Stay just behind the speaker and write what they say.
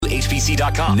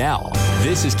HBC.com. Now,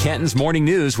 this is Canton's Morning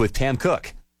News with Pam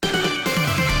Cook.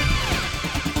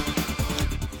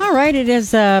 All right,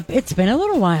 it's been a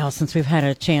little while since we've had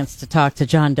a chance to talk to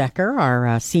Jon Decker,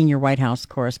 our senior White House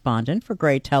correspondent for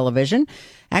Gray Television.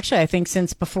 Actually, I think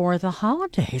since before the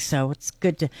holidays, so it's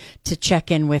good to check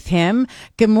in with him.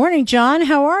 Good morning, Jon.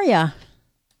 How are you?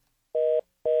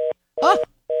 Oh,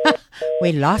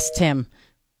 we lost him.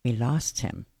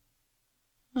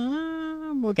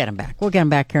 We'll get him back. We'll get him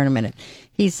back here in a minute.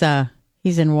 He's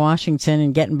in Washington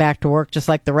and getting back to work just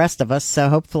like the rest of us, so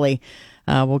hopefully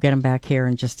we'll get him back here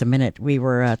in just a minute. We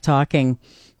were talking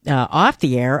off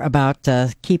the air about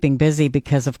keeping busy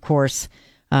because, of course,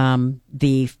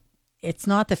 it's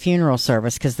not the funeral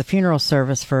service, because the funeral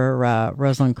service for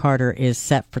Rosalynn Carter is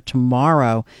set for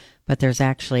tomorrow, but there's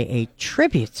actually a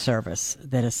tribute service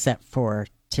that is set for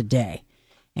today.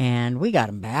 And we got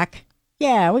him back.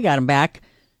 Yeah, we got him back.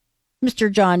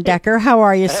 Mr. Jon Decker, how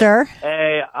are you, sir?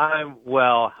 Hey, I'm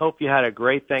well. Hope you had a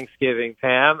great Thanksgiving,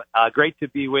 Pam. Great to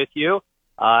be with you.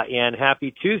 And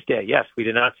happy Tuesday. Yes, we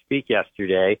did not speak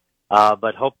yesterday,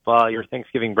 but hope your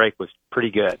Thanksgiving break was pretty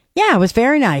good. Yeah, it was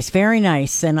very nice, very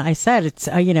nice. And I said it's,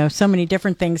 so many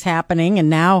different things happening. And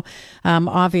now,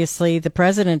 obviously, the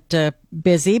president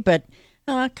busy, but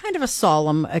kind of a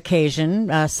solemn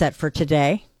occasion set for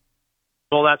today.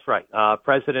 Well, that's right.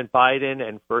 President Biden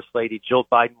and First Lady Jill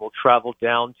Biden will travel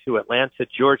down to Atlanta,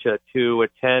 Georgia, to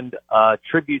attend a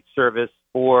tribute service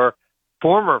for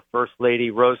former First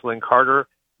Lady Rosalynn Carter.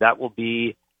 That will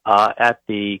be on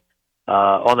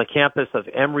the campus of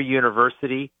Emory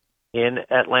University in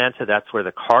Atlanta. That's where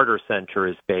the Carter Center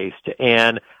is based.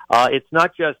 And it's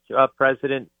not just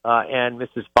President and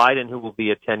Mrs. Biden who will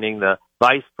be attending. The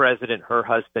Vice President, her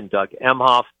husband, Doug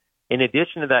Emhoff. In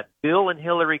addition to that, Bill and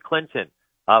Hillary Clinton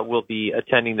will be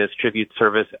attending this tribute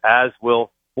service, as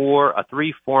will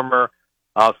three former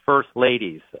First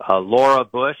Ladies, Laura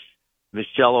Bush,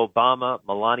 Michelle Obama,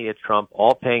 Melania Trump,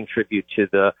 all paying tribute to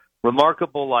the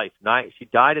remarkable life. She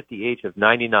died at the age of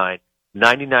 99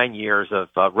 years of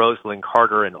Rosalynn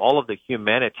Carter and all of the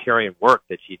humanitarian work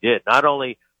that she did, not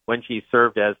only when she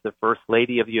served as the First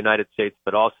Lady of the United States,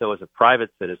 but also as a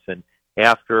private citizen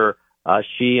after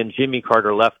she and Jimmy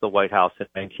Carter left the White House in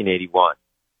 1981.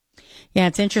 Yeah,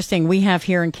 it's interesting. We have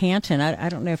here in Canton, I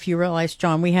don't know if you realize,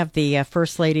 Jon, we have the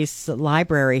First Lady's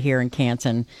Library here in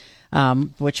Canton,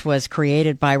 which was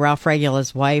created by Ralph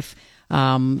Regula's wife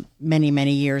many,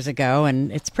 many years ago.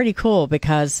 And it's pretty cool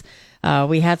because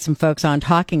we had some folks on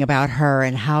talking about her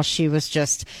and how she was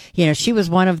just, she was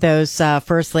one of those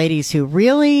First Ladies who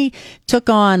really took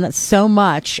on so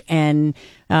much. And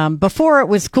before it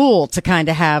was cool to kind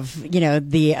of have,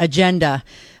 the agenda,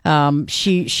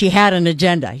 she had an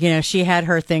agenda. She had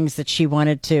her things that she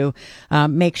wanted to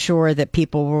make sure that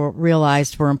people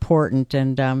realized were important.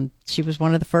 And she was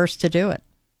one of the first to do it.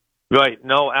 Right.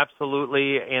 No,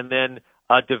 absolutely. And then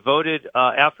devoted,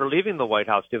 after leaving the White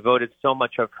House, devoted so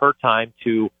much of her time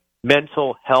to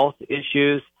mental health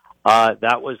issues.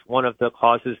 That was one of the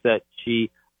causes that she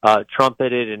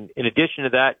trumpeted. And in addition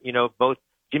to that, both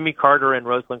Jimmy Carter and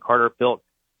Rosalynn Carter built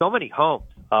so many homes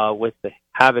with the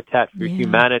Habitat for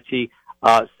Humanity.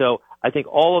 So I think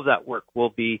all of that work will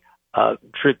be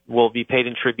paid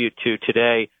in tribute to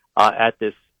today at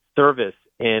this service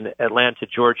in Atlanta,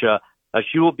 Georgia.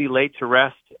 She will be laid to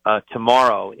rest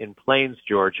tomorrow in Plains,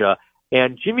 Georgia.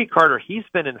 And Jimmy Carter, he's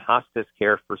been in hospice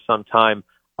care for some time.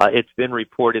 It's been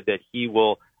reported that he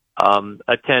will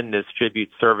attend this tribute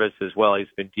service as well. He's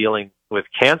been dealing with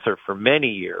cancer for many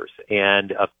years.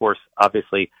 And, of course,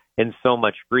 obviously, in so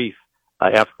much grief.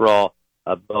 After all,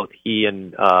 both he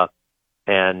and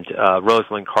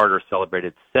Rosalynn Carter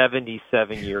celebrated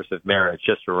 77 years of marriage.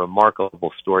 Just a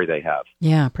remarkable story they have.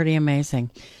 Yeah, pretty amazing.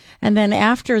 And then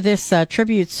after this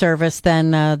tribute service,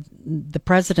 then the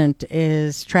president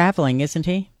is traveling, isn't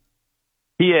he?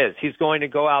 He is. He's going to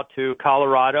go out to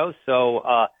Colorado.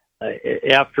 So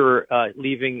after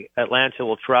leaving Atlanta,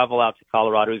 we'll travel out to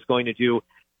Colorado. He's going to do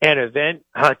an event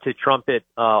to trumpet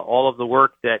all of the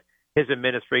work that his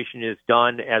administration has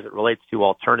done as it relates to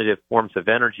alternative forms of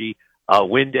energy,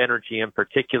 wind energy in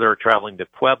particular, traveling to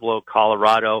Pueblo,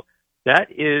 Colorado. That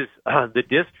is the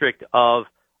district of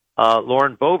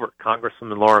Lauren Boebert,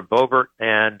 Congresswoman Lauren Boebert,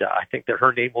 and I think that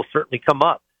her name will certainly come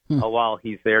up while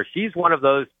he's there. She's one of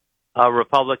those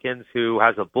Republicans who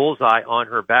has a bullseye on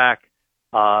her back,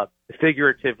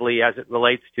 figuratively, as it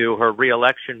relates to her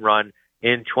reelection run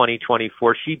in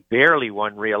 2024. She barely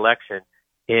won reelection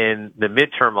in the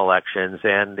midterm elections,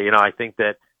 and I think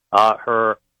that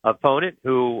her opponent,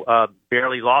 who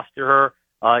barely lost to her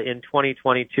in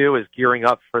 2022, is gearing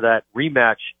up for that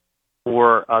rematch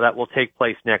for that will take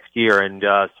place next year, and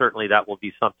certainly that will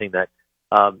be something that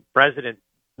President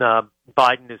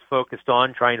Biden is focused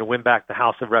on, trying to win back the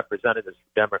House of Representatives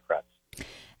for Democrats.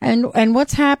 And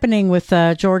what's happening with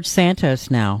George Santos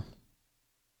now?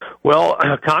 Well,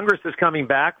 Congress is coming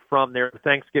back from their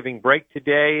Thanksgiving break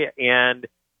today, and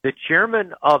the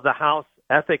chairman of the House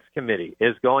Ethics Committee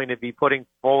is going to be putting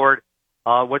forward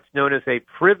what's known as a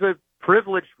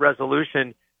privileged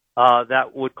resolution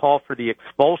that would call for the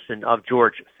expulsion of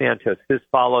George Santos. This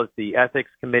follows the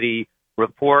Ethics Committee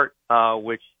report,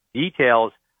 which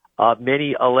details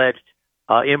many alleged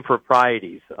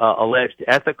improprieties, alleged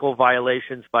ethical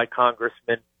violations by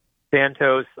Congressman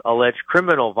Santos, alleged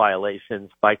criminal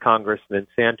violations by Congressman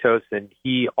Santos, and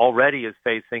he already is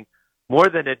facing more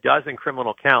than a dozen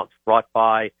criminal counts brought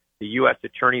by the U.S.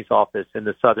 Attorney's Office in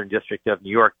the Southern District of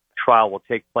New York. The trial will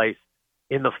take place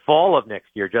in the fall of next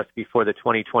year, just before the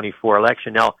 2024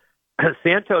 election. Now,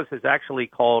 Santos has actually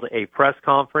called a press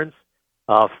conference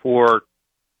for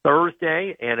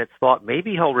Thursday, and it's thought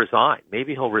maybe he'll resign.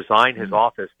 Maybe he'll resign his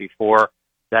office before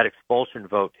that expulsion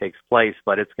vote takes place,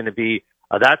 but it's going to be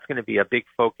that's going to be a big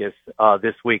focus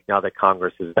this week now that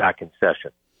Congress is back in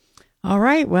session. All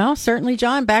right. Well, certainly,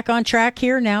 John, back on track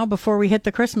here now before we hit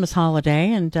the Christmas holiday,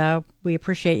 and we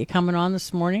appreciate you coming on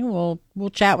this morning. We'll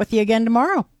chat with you again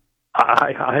tomorrow.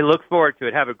 I look forward to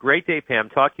it. Have a great day, Pam.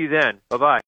 Talk to you then. Bye-bye.